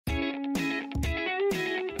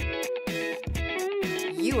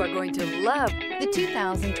You are going to love the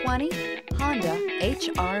 2020 Honda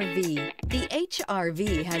HR-V. The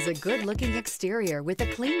HR-V has a good-looking exterior with a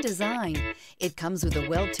clean design. It comes with a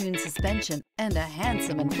well-tuned suspension and a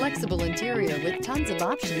handsome and flexible interior with tons of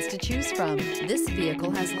options to choose from. This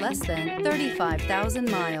vehicle has less than 35,000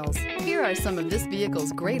 miles. Here are some of this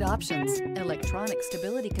vehicle's great options: electronic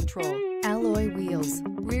stability control, alloy wheels,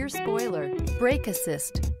 rear spoiler, brake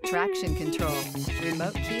assist, traction control,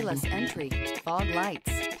 remote keyless entry, fog lights,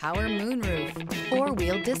 power moonroof,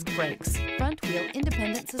 four-wheel disc brakes, front-wheel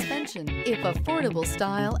independent suspension. If affordable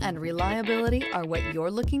style and reliability are what you're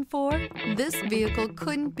looking for, this vehicle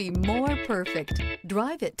couldn't be more perfect.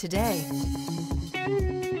 Drive it today.